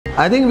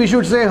I think we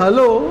should say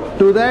hello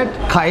to that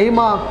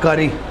kaima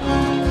curry.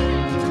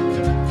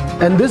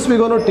 And this we're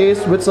going to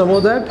taste with some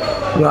of that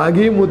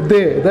Ragi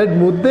Mudde. That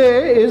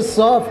Mudde is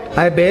soft.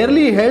 I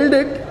barely held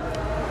it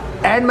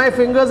and my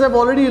fingers have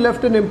already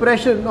left an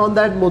impression on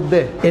that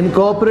Mudde.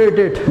 Incorporate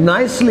it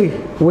nicely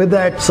with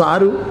that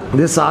Saaru.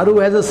 This Saaru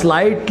has a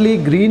slightly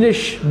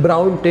greenish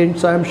brown tint,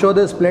 so I'm sure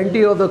there's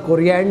plenty of the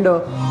coriander.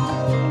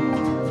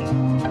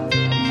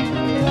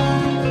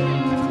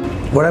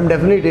 What I'm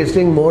definitely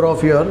tasting more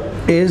of here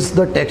is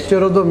the texture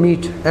of the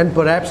meat and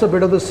perhaps a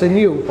bit of the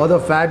sinew or the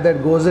fat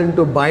that goes in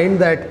to bind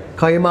that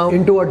kaima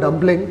into a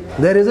dumpling.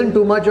 There isn't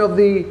too much of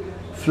the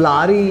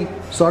floury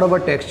sort of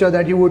a texture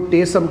that you would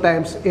taste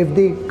sometimes if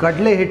the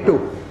kadle hittu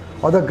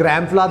or the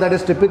gram flour that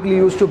is typically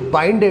used to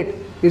bind it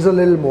is a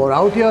little more.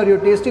 Out here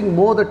you're tasting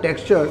more the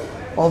texture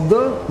of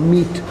the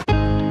meat.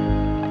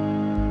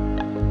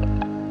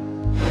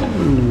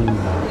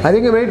 I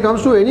think when it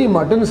comes to any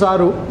mutton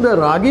Saaru, the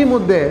Ragi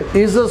Mudde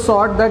is the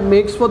sort that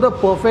makes for the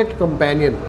perfect companion.